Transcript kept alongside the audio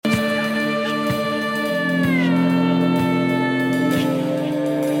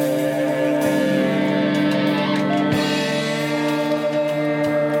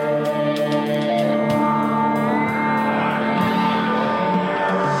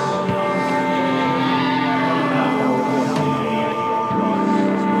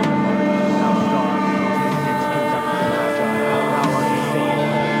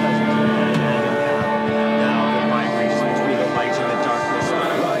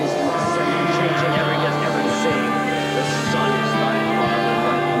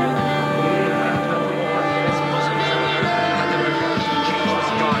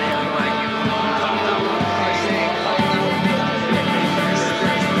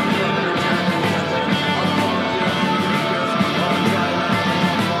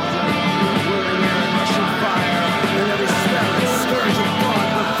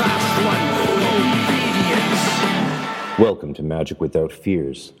Magic Without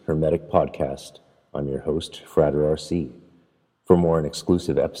Fears Hermetic Podcast. I'm your host, Frater RC. For more and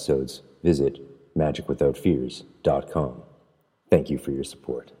exclusive episodes, visit magicwithoutfears.com. Thank you for your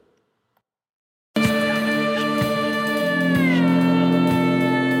support.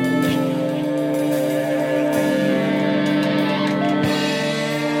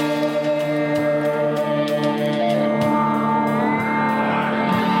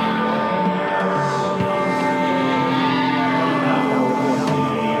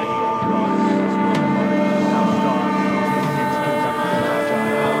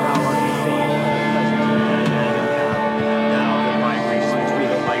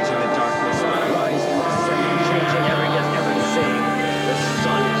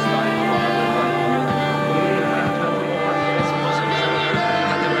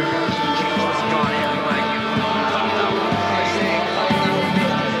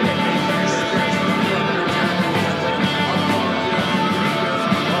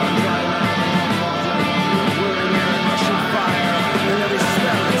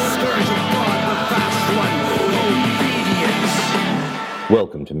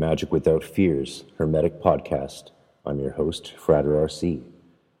 Welcome to Magic Without Fears Hermetic Podcast. I'm your host, Frater RC.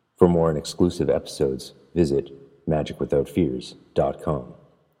 For more and exclusive episodes, visit magicwithoutfears.com.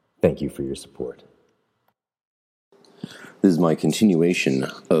 Thank you for your support. This is my continuation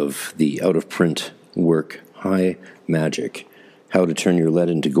of the out-of-print work, High Magic, How to Turn Your Lead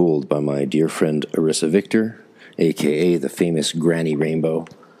into Gold by my dear friend Arissa Victor, a.k.a. the famous Granny Rainbow.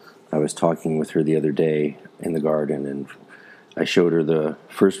 I was talking with her the other day in the garden, and I showed her the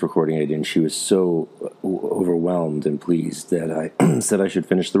first recording I did, and she was so overwhelmed and pleased that I said I should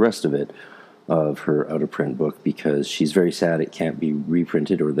finish the rest of it, of her out-of-print book, because she's very sad it can't be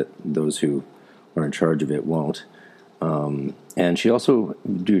reprinted, or that those who are in charge of it won't. And she also,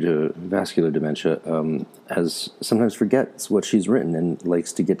 due to vascular dementia, sometimes forgets what she's written and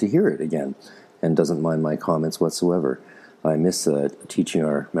likes to get to hear it again, and doesn't mind my comments whatsoever. I miss teaching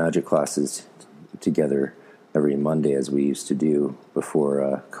our magic classes together every Monday, as we used to do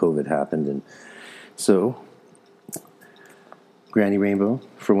before COVID happened. And so, Granny Rainbow,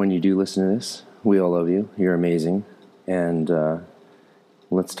 for when you do listen to this, we all love you. You're amazing. And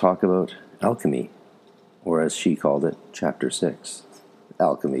let's talk about alchemy, or as she called it, Chapter 6,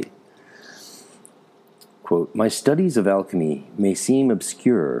 Alchemy. Quote, "My studies of alchemy may seem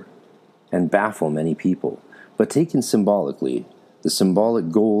obscure and baffle many people, but taken symbolically, the symbolic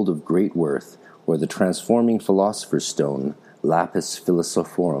gold of great worth, or the transforming philosopher's stone, lapis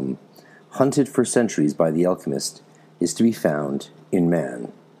philosophorum, hunted for centuries by the alchemist, is to be found in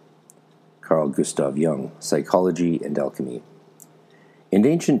man." Carl Gustav Jung, Psychology and Alchemy. In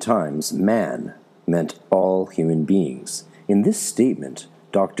ancient times, man meant all human beings. In this statement,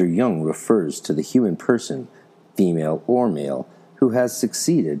 Dr. Jung refers to the human person, female or male, who has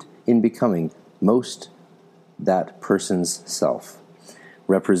succeeded in becoming most that person's self,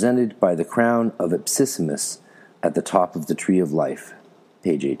 represented by the crown of Ipsissimus at the top of the tree of life,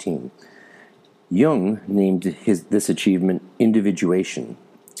 page 18. Jung named this achievement individuation.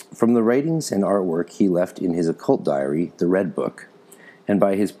 From the writings and artwork he left in his occult diary, the Red Book, and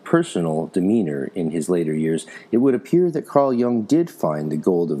by his personal demeanor in his later years, it would appear that Carl Jung did find the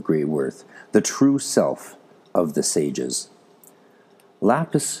gold of great worth, the true self of the sages.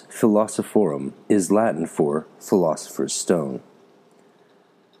 Lapis philosophorum is Latin for philosopher's stone.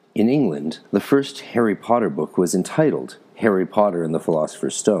 In England, the first Harry Potter book was entitled Harry Potter and the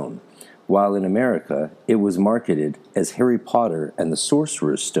Philosopher's Stone, while in America it was marketed as Harry Potter and the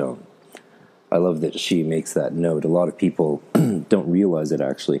Sorcerer's Stone. I love that she makes that note. A lot of people don't realize it,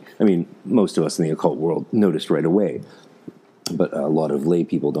 actually. I mean, most of us in the occult world noticed right away, but a lot of lay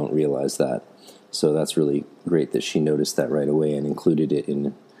people don't realize that. So that's really great that she noticed that right away and included it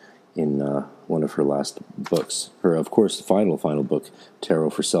in one of her last books. Her, of course, final book, Tarot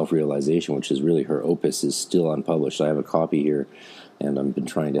for Self-Realization, which is really her opus, is still unpublished. I have a copy here, and I've been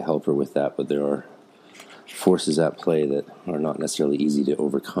trying to help her with that, but there are forces at play that are not necessarily easy to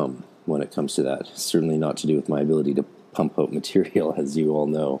overcome when it comes to that. Certainly not to do with my ability to pump out material, as you all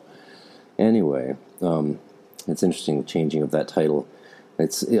know. Anyway, it's interesting, the changing of that title. I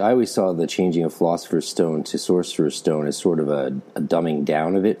always saw the changing of Philosopher's Stone to Sorcerer's Stone as sort of a dumbing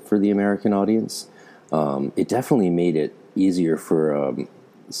down of it for the American audience. It definitely made it easier for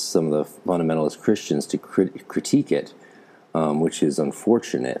some of the fundamentalist Christians to critique it, which is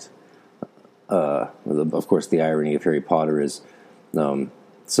unfortunate. Of course, the irony of Harry Potter is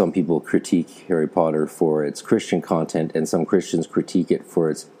some people critique Harry Potter for its Christian content, and some Christians critique it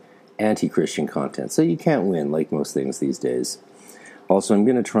for its anti-Christian content. So you can't win, like most things these days. Also, I'm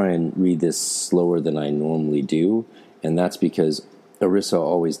going to try and read this slower than I normally do, And that's because Arissa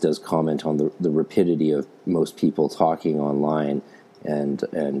always does comment on the rapidity of most people talking online and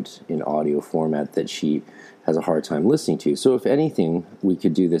in audio format that she has a hard time listening to. So if anything, we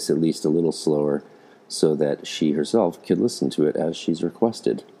could do this at least a little slower so that she herself could listen to it as she's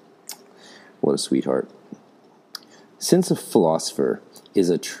requested. What a sweetheart. Since a philosopher is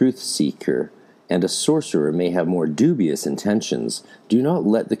a truth seeker and a sorcerer may have more dubious intentions, do not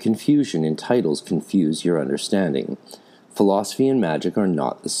let the confusion in titles confuse your understanding. Philosophy and magic are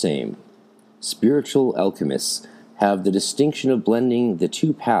not the same. Spiritual alchemists have the distinction of blending the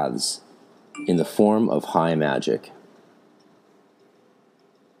two paths in the form of high magic.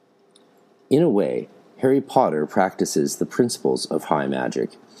 In a way, Harry Potter practices the principles of high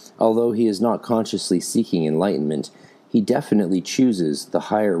magic. Although he is not consciously seeking enlightenment, he definitely chooses the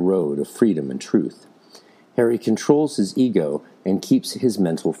higher road of freedom and truth. Harry controls his ego and keeps his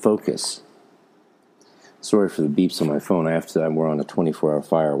mental focus. Sorry for the beeps on my phone. We're on a 24-hour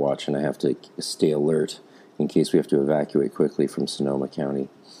fire watch, and I have to stay alert in case we have to evacuate quickly from Sonoma County.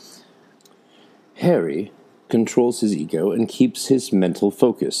 Harry controls his ego and keeps his mental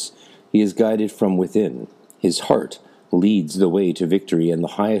focus. He is guided from within. His heart leads the way to victory and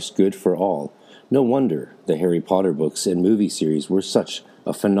the highest good for all. No wonder the Harry Potter books and movie series were such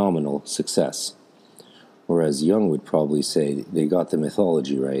a phenomenal success. Or as Jung would probably say, they got the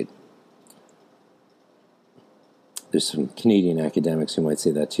mythology right. There's some Canadian academics who might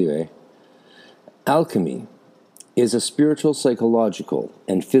say that too, eh? Alchemy is a spiritual, psychological,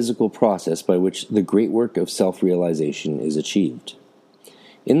 and physical process by which the great work of self-realization is achieved.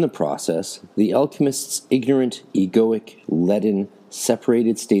 In the process, the alchemist's ignorant, egoic, leaden,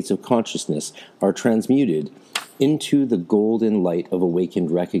 separated states of consciousness are transmuted into the golden light of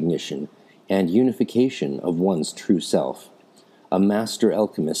awakened recognition and unification of one's true self. A master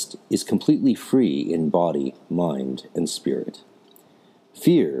alchemist is completely free in body, mind, and spirit.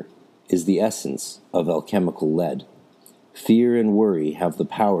 Fear is the essence of alchemical lead. Fear and worry have the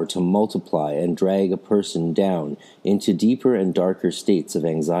power to multiply and drag a person down into deeper and darker states of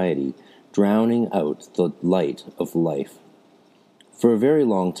anxiety, drowning out the light of life. For a very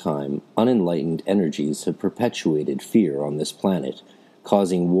long time, unenlightened energies have perpetuated fear on this planet,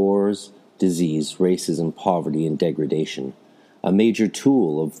 causing wars, disease, racism, poverty, and degradation. A major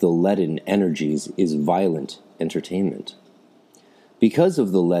tool of the leaden energies is violent entertainment. Because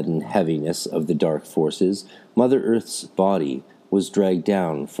of the leaden heaviness of the dark forces, Mother Earth's body was dragged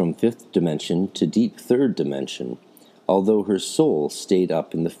down from fifth dimension to deep third dimension, although her soul stayed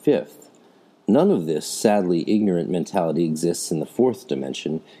up in the fifth. None of this sadly ignorant mentality exists in the fourth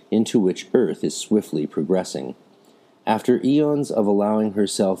dimension, into which Earth is swiftly progressing. After eons of allowing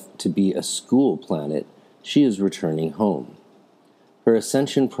herself to be a school planet, she is returning home. Her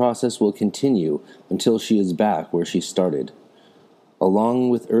ascension process will continue until she is back where she started. Along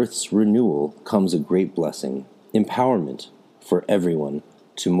with Earth's renewal comes a great blessing, empowerment for everyone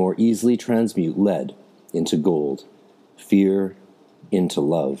to more easily transmute lead into gold, fear into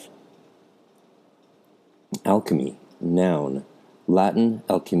love. Alchemy, noun, Latin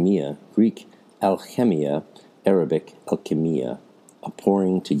alchemia, Greek alchemia, Arabic alchemia, a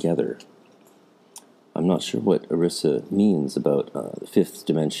pouring together. I'm not sure what Arissa means about the fifth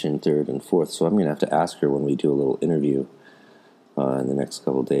dimension, third, and fourth, so I'm going to have to ask her when we do a little interview in the next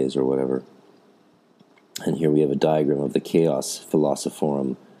couple days or whatever. And here we have a diagram of the Chaos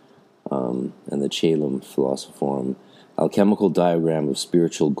Philosophorum and the Chelum Philosophorum, alchemical diagram of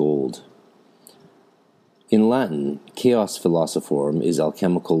spiritual gold. In Latin, Chaos Philosophorum is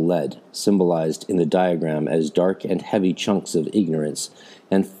alchemical lead, symbolized in the diagram as dark and heavy chunks of ignorance,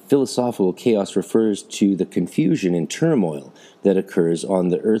 and philosophical chaos refers to the confusion and turmoil that occurs on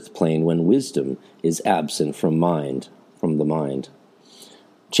the earth plane when wisdom is absent from the mind.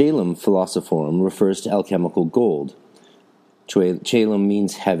 Chelum Philosophorum refers to alchemical gold. Chelum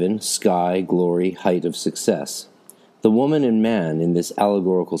means heaven, sky, glory, height of success. The woman and man in this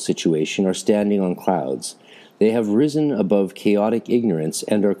allegorical situation are standing on clouds. They have risen above chaotic ignorance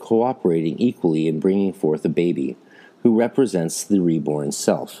and are cooperating equally in bringing forth a baby, who represents the reborn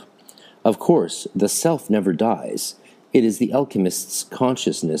self. Of course, the self never dies. It is the alchemist's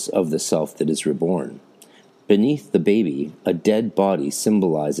consciousness of the self that is reborn. Beneath the baby, a dead body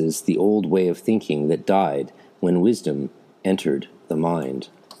symbolizes the old way of thinking that died when wisdom entered the mind.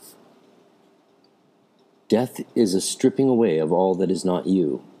 Death is a stripping away of all that is not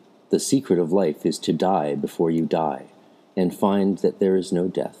you. The secret of life is to die before you die, and find that there is no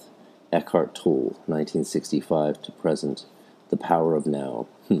death. Eckhart Tolle, 1965 to present, The Power of Now.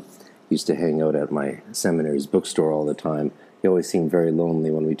 Used to hang out at my seminary's bookstore all the time. He always seemed very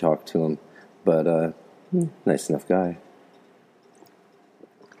lonely when we talked to him, but Nice enough guy.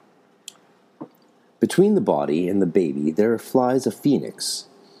 Between the body and the baby there flies a phoenix,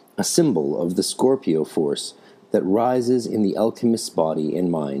 a symbol of the Scorpio force that rises in the alchemist's body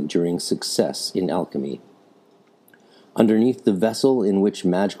and mind during success in alchemy. Underneath the vessel in which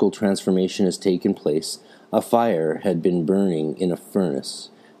magical transformation has taken place, a fire had been burning in a furnace.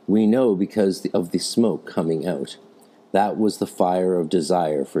 We know because of the smoke coming out. That was the fire of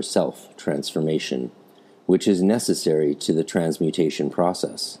desire for self-transformation, which is necessary to the transmutation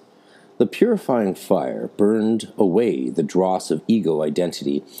process. The purifying fire burned away the dross of ego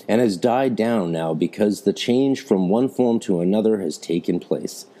identity and has died down now because the change from one form to another has taken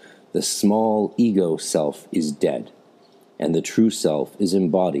place. The small ego self is dead, and the true self is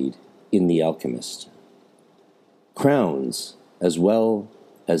embodied in the alchemist. Crowns, as well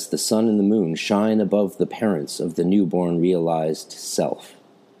as the sun and the moon, shine above the parents of the newborn realized self.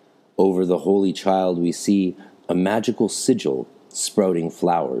 Over the holy child we see a magical sigil sprouting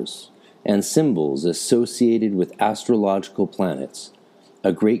flowers, and symbols associated with astrological planets.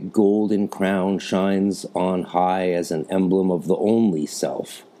 A great golden crown shines on high as an emblem of the only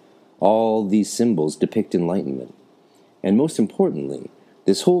self. All these symbols depict enlightenment. And most importantly,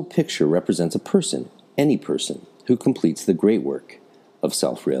 this whole picture represents a person, any person, who completes the great work of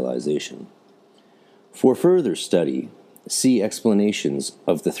self-realization. For further study, see explanations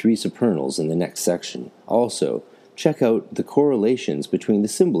of the three supernals in the next section. Also, check out the correlations between the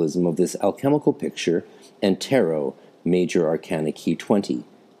symbolism of this alchemical picture and Tarot Major Arcana Key 20,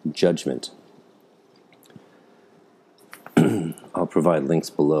 Judgment. I'll provide links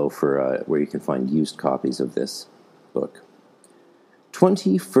below for where you can find used copies of this book.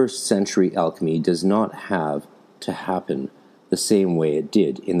 21st century alchemy does not have to happen the same way it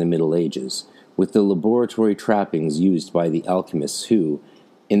did in the Middle Ages, with the laboratory trappings used by the alchemists who,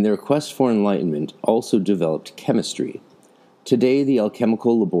 in their quest for enlightenment, also developed chemistry. Today, the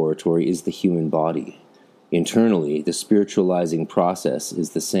alchemical laboratory is the human body. Internally, the spiritualizing process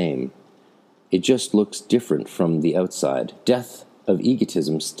is the same. It just looks different from the outside. Death of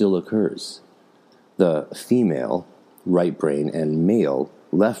egotism still occurs. The female, right brain, and male,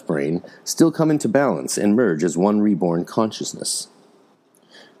 left brain, still come into balance and merge as one reborn consciousness.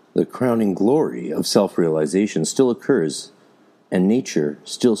 The crowning glory of self-realization still occurs, and nature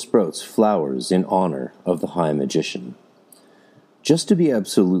still sprouts flowers in honor of the high magician. Just to be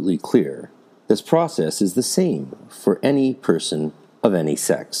absolutely clear, this process is the same for any person of any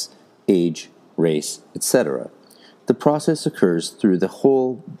sex, age, race, etc. The process occurs through the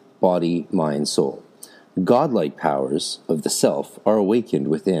whole body, mind, soul. Godlike powers of the self are awakened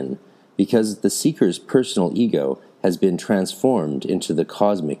within, because the seeker's personal ego has been transformed into the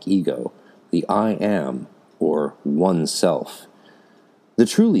cosmic ego, the I Am, or One Self. The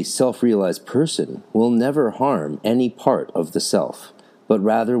truly self-realized person will never harm any part of the self, but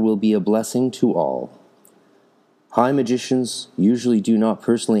rather will be a blessing to all. High magicians usually do not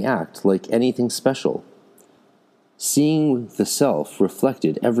personally act like anything special. Seeing the self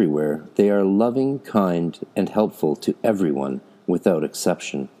reflected everywhere, they are loving, kind, and helpful to everyone without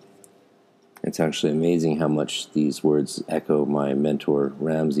exception. It's actually amazing how much these words echo my mentor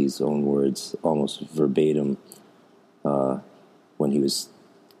Ramsey's own words, almost verbatim, when he was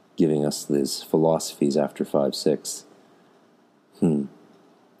giving us his philosophies after 5-6.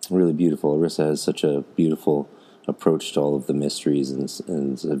 Really beautiful. Arissa has such a beautiful approach to all of the mysteries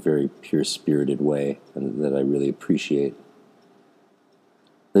in a very pure-spirited way, and that I really appreciate.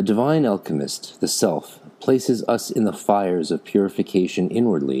 The divine alchemist, the self, places us in the fires of purification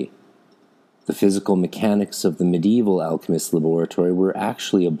inwardly. The physical mechanics of the medieval alchemist laboratory were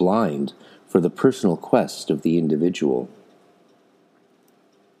actually a blind for the personal quest of the individual.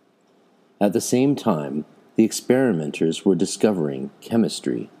 At the same time, the experimenters were discovering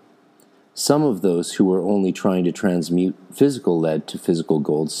chemistry. Some of those who were only trying to transmute physical lead to physical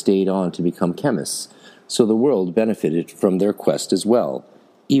gold stayed on to become chemists, so the world benefited from their quest as well,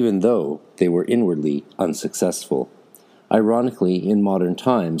 even though they were inwardly unsuccessful. Ironically, in modern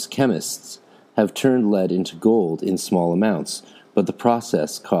times, chemists have turned lead into gold in small amounts, but the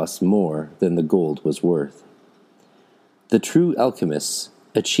process costs more than the gold was worth. The true alchemists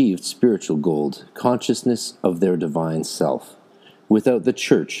achieved spiritual gold, consciousness of their divine self, without the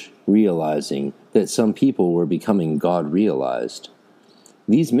church realizing that some people were becoming God-realized.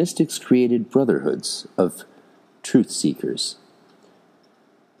 These mystics created brotherhoods of truth seekers.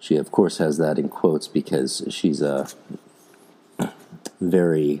 She, of course, has that in quotes because she's a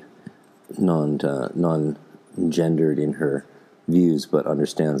very non-gendered in her views, but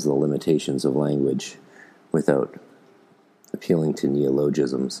understands the limitations of language without appealing to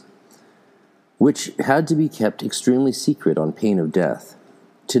neologisms. which had to be kept extremely secret on pain of death.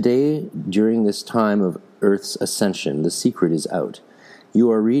 Today, during this time of Earth's ascension, the secret is out. You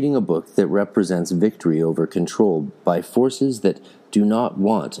are reading a book that represents victory over control by forces that do not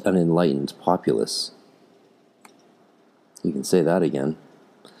want an enlightened populace. You can say that again.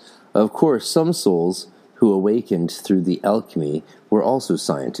 Of course, some souls who awakened through the alchemy were also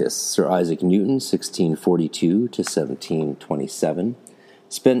scientists. Sir Isaac Newton, 1642 to 1727,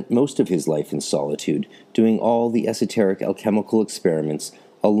 spent most of his life in solitude, doing all the esoteric alchemical experiments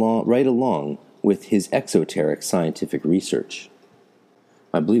right along with his exoteric scientific research.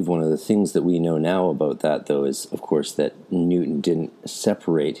 I believe one of the things that we know now about that, though, is, of course, that Newton didn't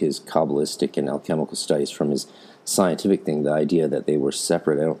separate his Kabbalistic and alchemical studies from his scientific thing. The idea that they were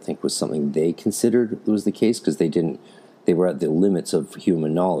separate, I don't think, was something they considered was the case, because they were at the limits of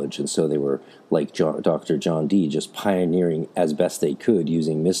human knowledge, and so they were, like Dr. John Dee, just pioneering as best they could,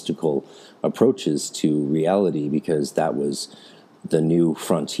 using mystical approaches to reality, because that was the new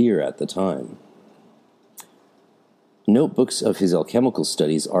frontier at the time. Notebooks of his alchemical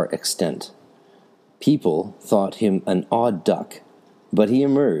studies are extant. People thought him an odd duck, but he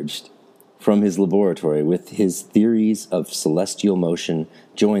emerged from his laboratory with his theories of celestial motion,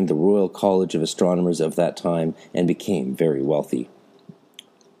 joined the Royal College of Astronomers of that time, and became very wealthy.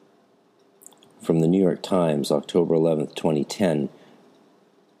 From the New York Times, October 11th, 2010,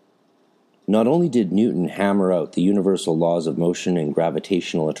 not only did Newton hammer out the universal laws of motion and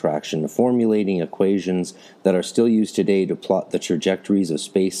gravitational attraction, formulating equations that are still used today to plot the trajectories of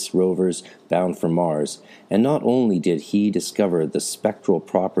space rovers bound for Mars, and not only did he discover the spectral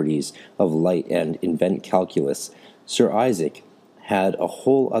properties of light and invent calculus, Sir Isaac had a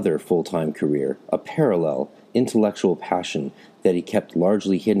whole other full-time career, a parallel intellectual passion that he kept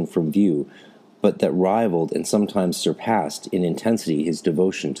largely hidden from view, but that rivaled and sometimes surpassed in intensity his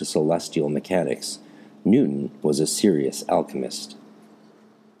devotion to celestial mechanics. Newton was a serious alchemist.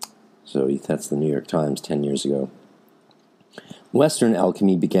 So that's the New York Times 10 years ago. Western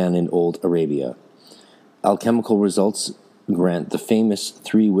alchemy began in old Arabia. Alchemical results grant the famous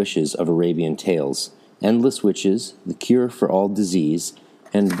 3 wishes of Arabian tales: endless wishes, the cure for all disease,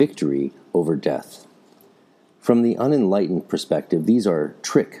 and victory over death. From the unenlightened perspective, these are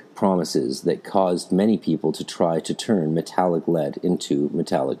trick promises that caused many people to try to turn metallic lead into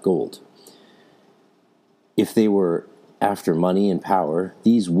metallic gold. If they were after money and power,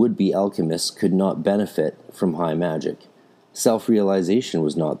 these would-be alchemists could not benefit from high magic. Self-realization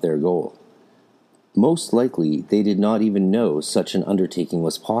was not their goal. Most likely, they did not even know such an undertaking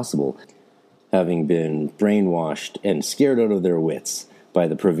was possible, having been brainwashed and scared out of their wits by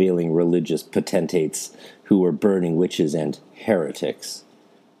the prevailing religious potentates who were burning witches and heretics.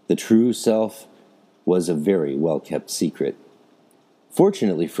 The true self was a very well-kept secret.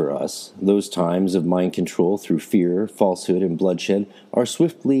 Fortunately for us, those times of mind control through fear, falsehood, and bloodshed are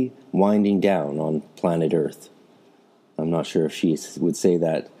swiftly winding down on planet Earth. I'm not sure if she would say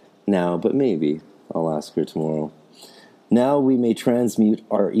that now, but maybe. I'll ask her tomorrow. Now we may transmute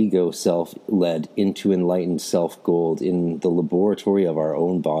our ego self-lead into enlightened self-gold in the laboratory of our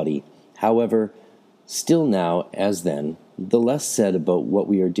own body. However, still now, as then, the less said about what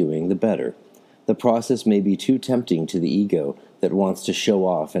we are doing, the better. The process may be too tempting to the ego that wants to show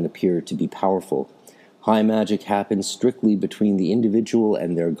off and appear to be powerful. High magic happens strictly between the individual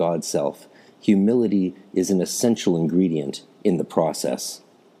and their God self. Humility is an essential ingredient in the process.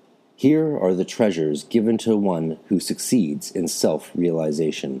 Here are the treasures given to one who succeeds in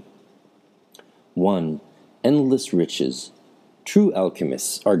self-realization. 1. Endless riches. True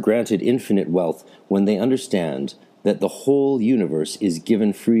alchemists are granted infinite wealth when they understand that the whole universe is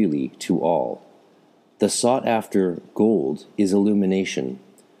given freely to all. The sought-after gold is illumination.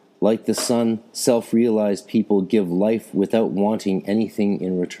 Like the sun, self-realized people give life without wanting anything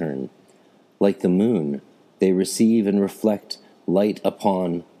in return. Like the moon, they receive and reflect light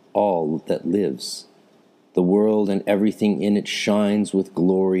upon all that lives. The world and everything in it shines with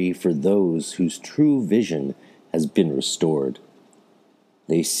glory for those whose true vision has been restored.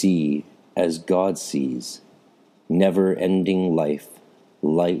 They see as God sees, never-ending life,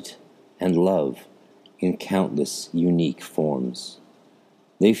 light, and love in countless unique forms.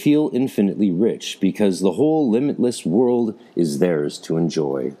 They feel infinitely rich because the whole limitless world is theirs to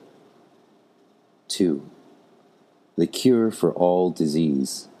enjoy. 2. The cure for all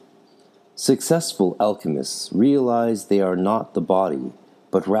disease. Successful alchemists realize they are not the body,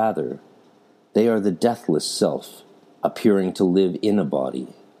 but rather, they are the deathless self, appearing to live in a body.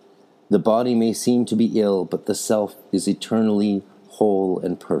 The body may seem to be ill, but the self is eternally whole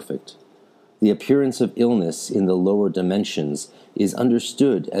and perfect. The appearance of illness in the lower dimensions is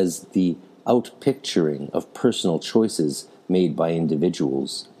understood as the outpicturing of personal choices made by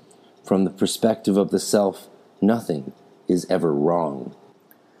individuals. From the perspective of the self, nothing is ever wrong.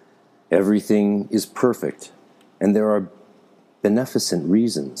 Everything is perfect, and there are beneficent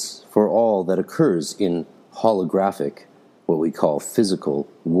reasons for all that occurs in holographic, what we call physical,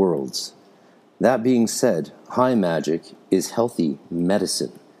 worlds. That being said, high magic is healthy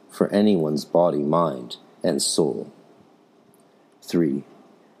medicine for anyone's body, mind, and soul. 3.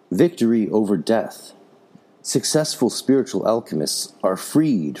 Victory over death. Successful spiritual alchemists are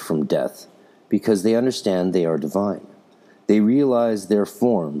freed from death because they understand they are divine. They realize their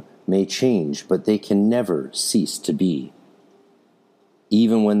form may change, but they can never cease to be.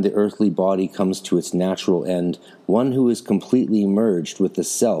 Even when the earthly body comes to its natural end, one who is completely merged with the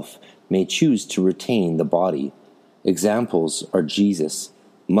self may choose to retain the body. Examples are Jesus,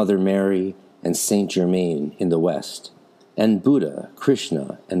 Mother Mary, and Saint Germain in the West, and Buddha,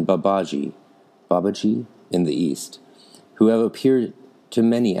 Krishna, and Babaji in the East, who have appeared to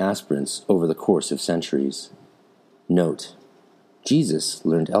many aspirants over the course of centuries. Note: Jesus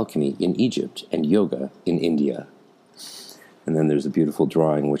learned alchemy in Egypt and yoga in India. And then there's a beautiful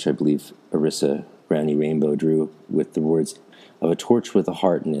drawing, which I believe Arissa Granny Rainbow drew, with the words of a torch with a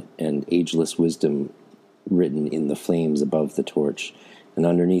heart in it and ageless wisdom written in the flames above the torch. And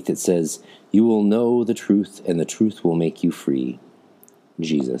underneath it says, "You will know the truth, and the truth will make you free."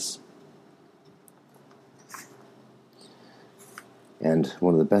 Jesus. And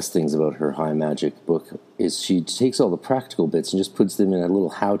one of the best things about her high magic book is she takes all the practical bits and just puts them in a little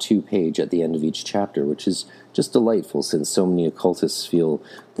how-to page at the end of each chapter, which is just delightful, since so many occultists feel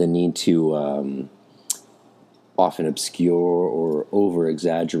the need to often obscure or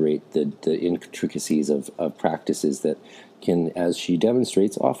over-exaggerate the intricacies of practices that can, as she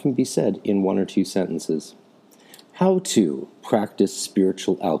demonstrates, often be said in one or two sentences. How to practice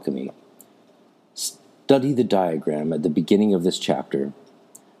spiritual alchemy. Study the diagram at the beginning of this chapter.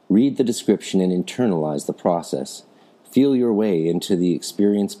 Read the description and internalize the process. Feel your way into the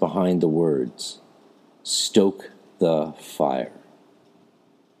experience behind the words. Stoke the fire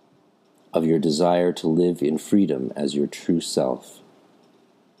of your desire to live in freedom as your true self.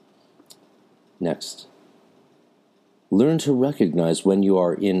 Next, learn to recognize when you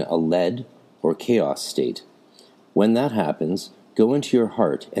are in a lead or chaos state. When that happens, go into your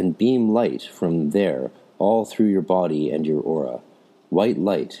heart and beam light from there all through your body and your aura. White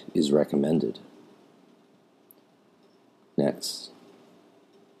light is recommended. Next,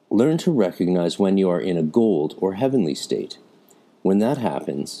 learn to recognize when you are in a gold or heavenly state. When that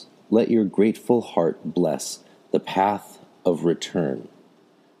happens, let your grateful heart bless the path of return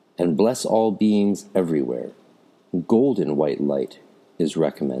and bless all beings everywhere. Golden white light is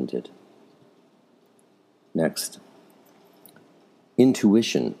recommended. Next,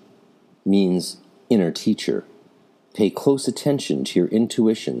 intuition means inner teacher. Pay close attention to your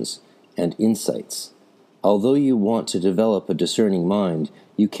intuitions and insights. Although you want to develop a discerning mind,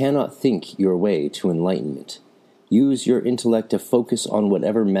 you cannot think your way to enlightenment. Use your intellect to focus on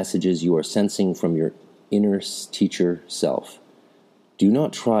whatever messages you are sensing from your inner teacher self. Do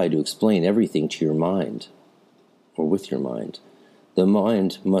not try to explain everything to your mind or with your mind. The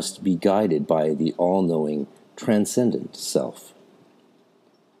mind must be guided by the all-knowing, transcendent self.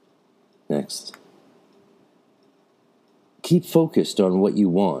 Next, keep focused on what you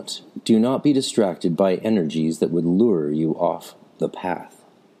want. Do not be distracted by energies that would lure you off the path.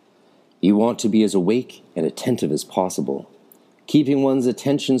 You want to be as awake and attentive as possible. Keeping one's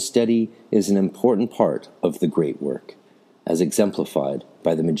attention steady is an important part of the great work, as exemplified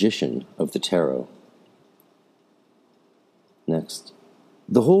by the magician of the tarot. Next,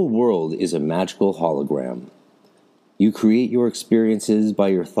 the whole world is a magical hologram. You create your experiences by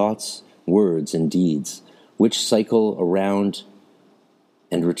your thoughts, words, and deeds, which cycle around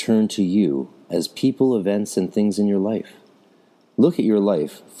and return to you as people, events, and things in your life. Look at your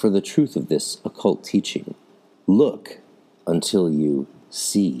life for the truth of this occult teaching. Look until you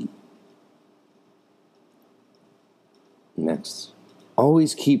see. Next,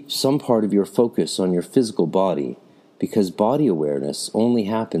 always keep some part of your focus on your physical body, because body awareness only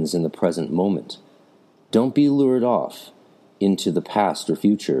happens in the present moment. Don't be lured off into the past or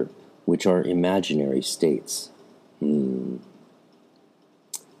future, which are imaginary states.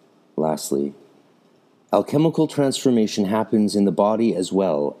 Lastly, alchemical transformation happens in the body as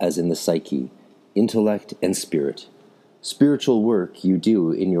well as in the psyche, intellect, and spirit. Spiritual work you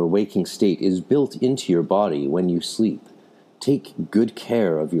do in your waking state is built into your body when you sleep. Take good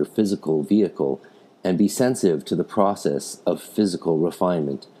care of your physical vehicle and be sensitive to the process of physical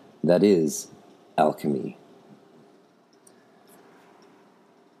refinement, that is, alchemy.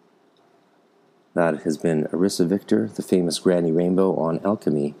 That has been Arissa Victor, the famous Granny Rainbow, on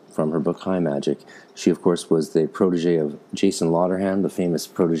alchemy from her book High Magic. She, of course, was the protege of Jason Lauderhand, the famous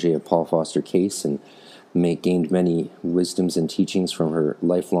protege of Paul Foster Case, and gained many wisdoms and teachings from her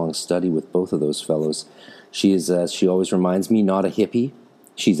lifelong study with both of those fellows. She is, as she always reminds me, not a hippie.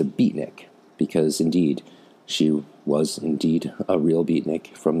 She's a beatnik, because indeed, she was indeed a real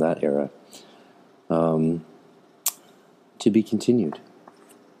beatnik from that era. To be continued.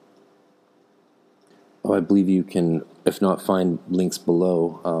 Oh, I believe you can, if not find links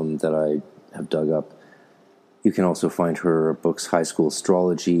below that I have dug up, you can also find her books, High School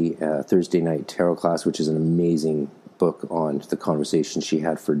Astrology, Thursday Night Tarot Class, which is an amazing book on the conversation she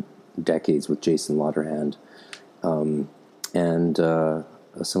had for decades with Jason Lauderhand, and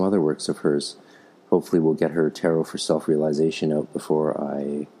some other works of hers. Hopefully we'll get her Tarot for Self-Realization out before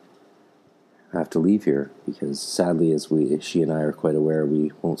I have to leave here, because sadly, as she and I are quite aware,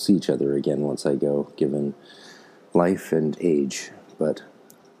 we won't see each other again once I go, given life and age. But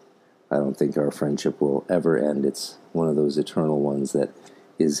I don't think our friendship will ever end. It's one of those eternal ones that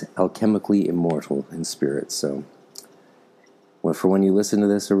is alchemically immortal in spirit. So, for when you listen to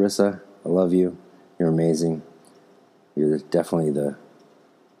this, Arissa, I love you. You're amazing. You're definitely the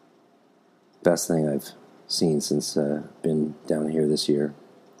best thing I've seen since been down here this year.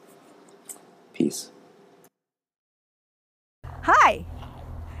 Peace. Hi,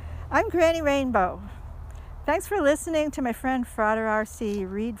 I'm Granny Rainbow. Thanks for listening to my friend Frater R.C.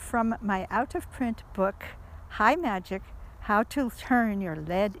 read from my out-of-print book, High Magic, How to Turn Your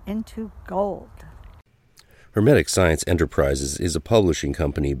Lead into Gold. Hermetic Science Enterprises is a publishing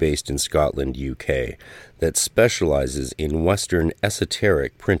company based in Scotland, UK, that specializes in Western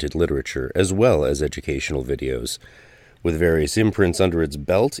esoteric printed literature as well as educational videos. With various imprints under its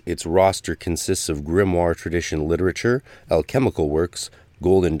belt, its roster consists of grimoire tradition literature, alchemical works,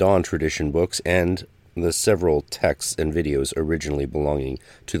 Golden Dawn tradition books, and the several texts and videos originally belonging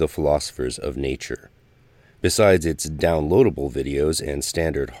to the philosophers of nature. Besides its downloadable videos and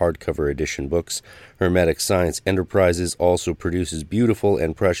standard hardcover edition books, Hermetic Science Enterprises also produces beautiful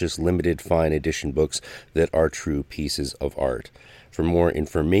and precious limited fine edition books that are true pieces of art. For more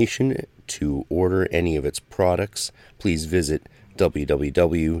information, to order any of its products, please visit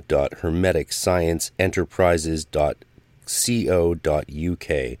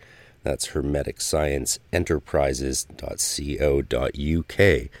www.hermeticscienceenterprises.co.uk. That's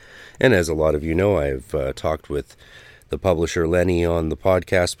hermeticscienceenterprises.co.uk. And as a lot of you know, I've talked with the publisher Lenny on the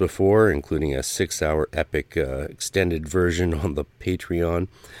podcast before, including a 6-hour epic extended version on the Patreon,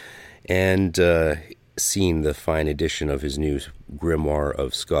 and seen the fine edition of his new grimoire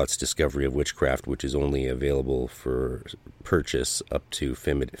of Scott's Discovery of Witchcraft, which is only available for purchase up to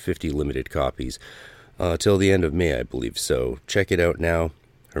 50 limited copies till the end of May, I believe. So check it out now,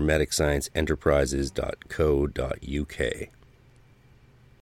 hermeticscienceenterprises.co.uk.